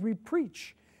following as we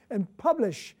preach and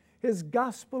publish his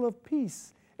gospel of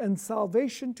peace and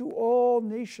salvation to all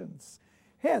nations.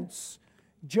 Hence,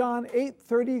 John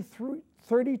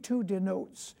 8:32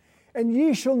 denotes, and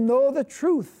ye shall know the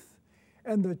truth,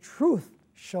 and the truth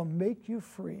shall make you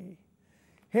free.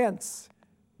 Hence,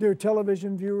 dear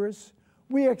television viewers,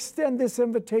 we extend this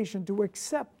invitation to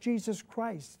accept Jesus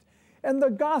Christ and the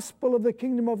gospel of the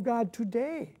kingdom of God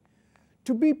today,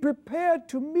 to be prepared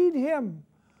to meet him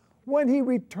when he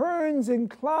returns in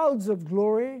clouds of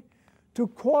glory to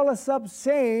call us up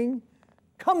saying,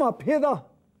 come up hither,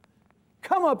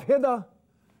 come up hither,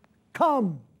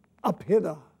 come up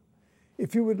hither.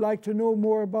 If you would like to know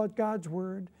more about God's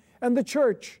Word and the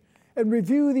church and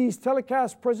review these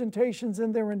telecast presentations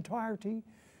in their entirety,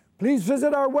 please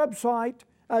visit our website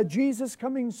at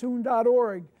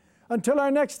JesusComingSoon.org. Until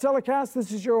our next telecast,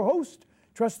 this is your host,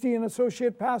 Trustee and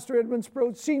Associate Pastor Edwin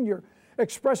Sproat Sr.,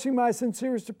 expressing my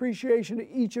sincerest appreciation to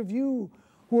each of you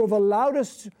who have allowed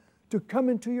us to come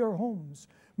into your homes.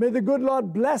 May the good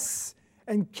Lord bless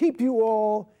and keep you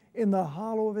all in the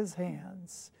hollow of his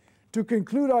hands. To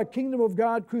conclude our Kingdom of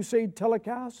God Crusade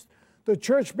telecast, the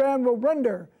church band will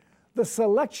render the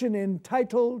selection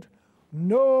entitled,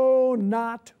 No,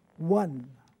 Not One.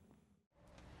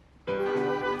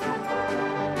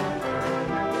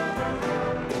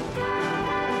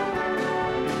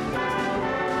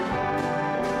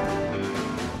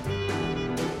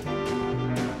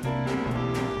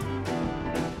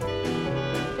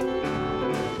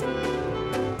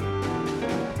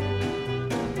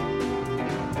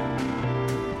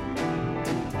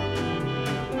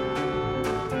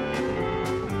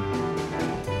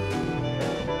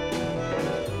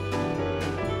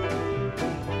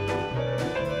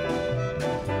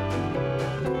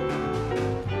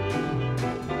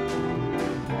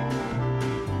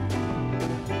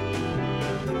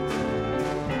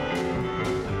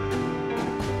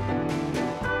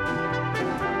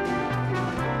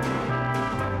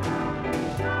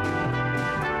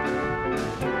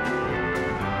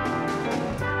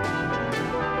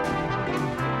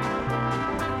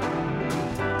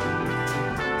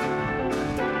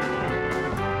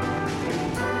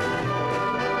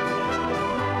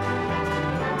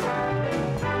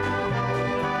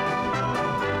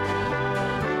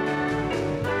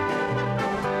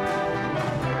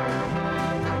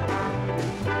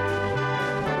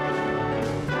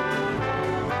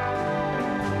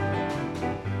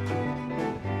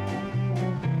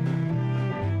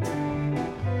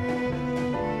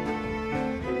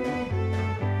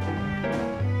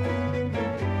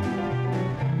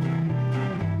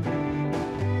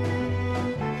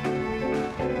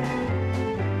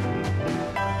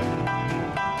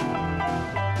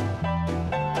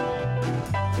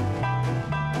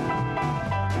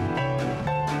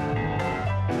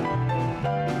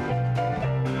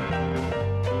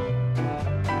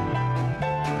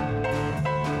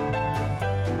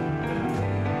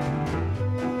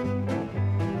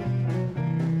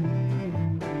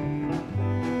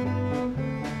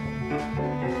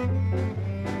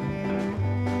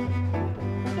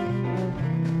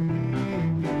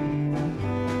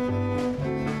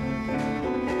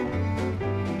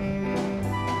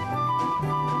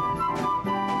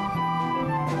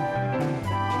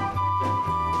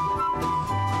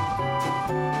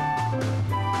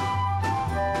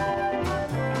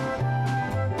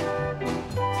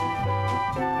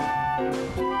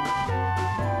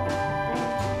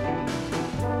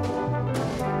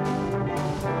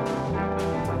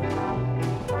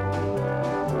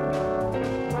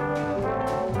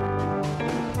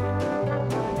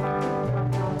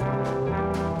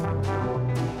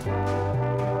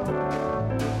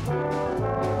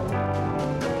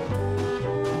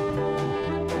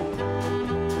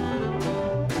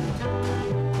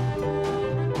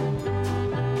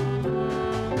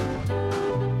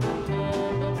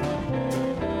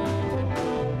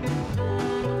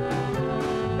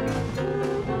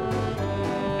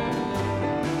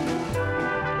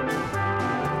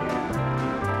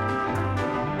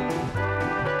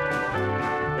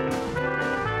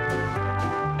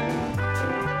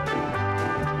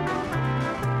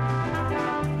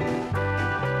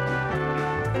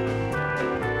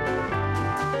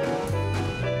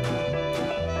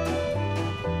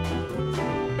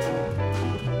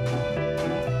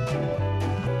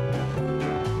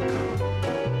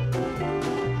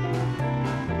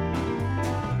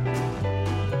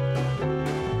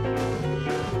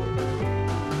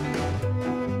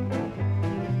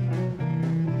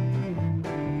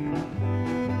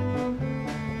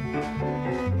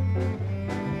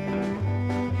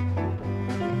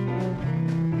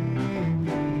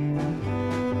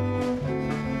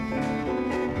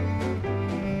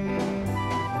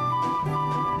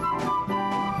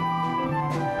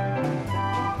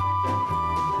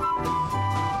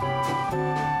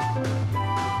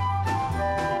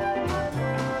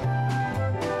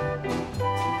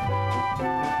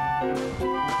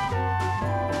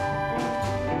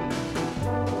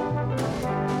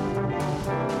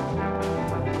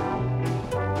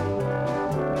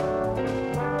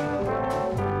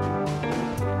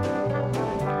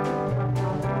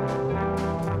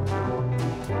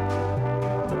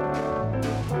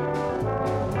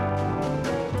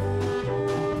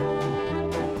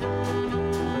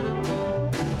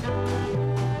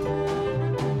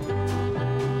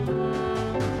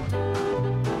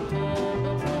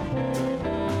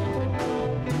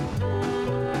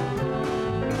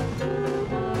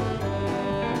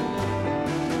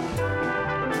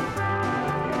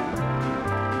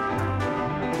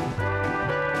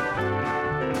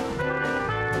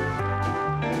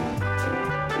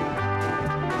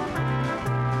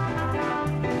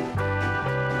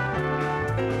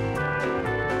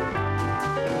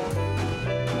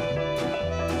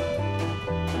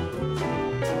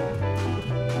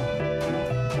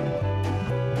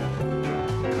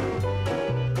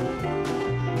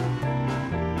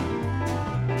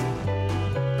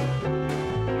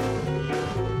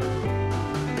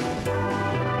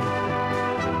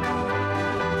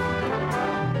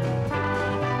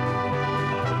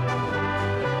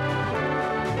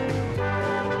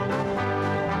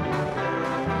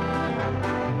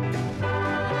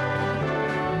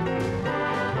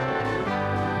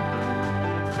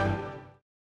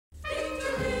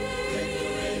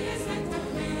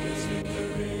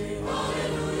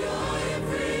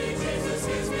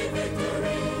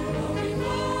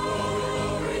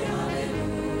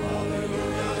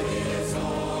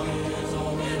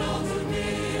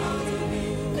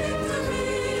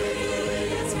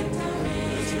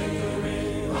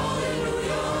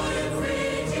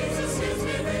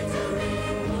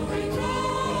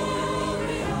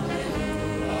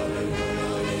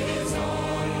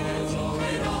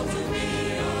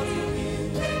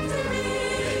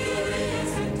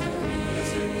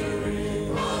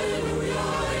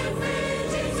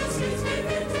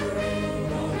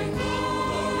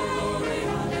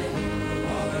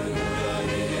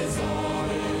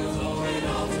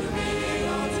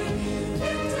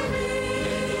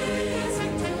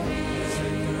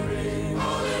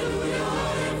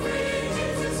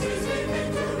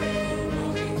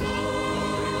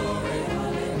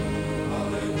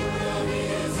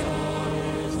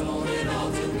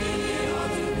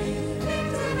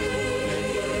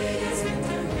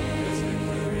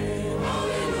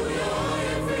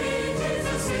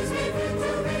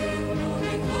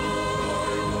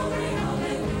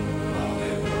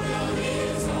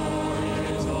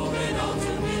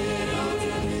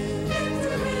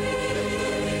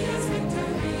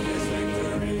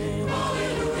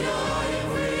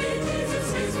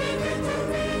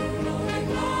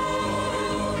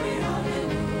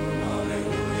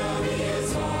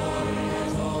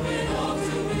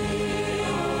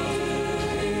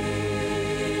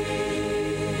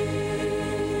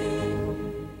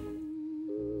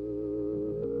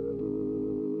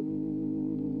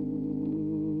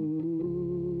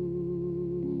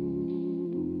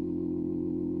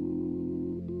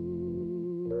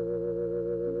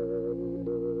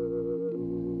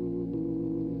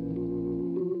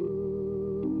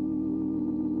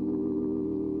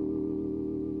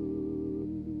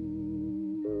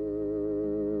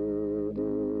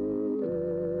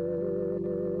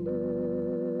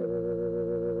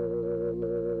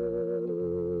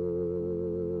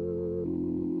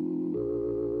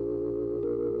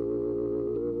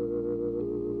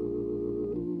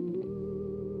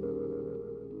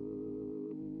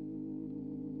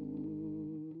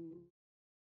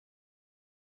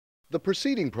 The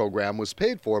preceding program was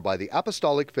paid for by the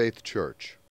Apostolic Faith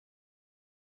Church.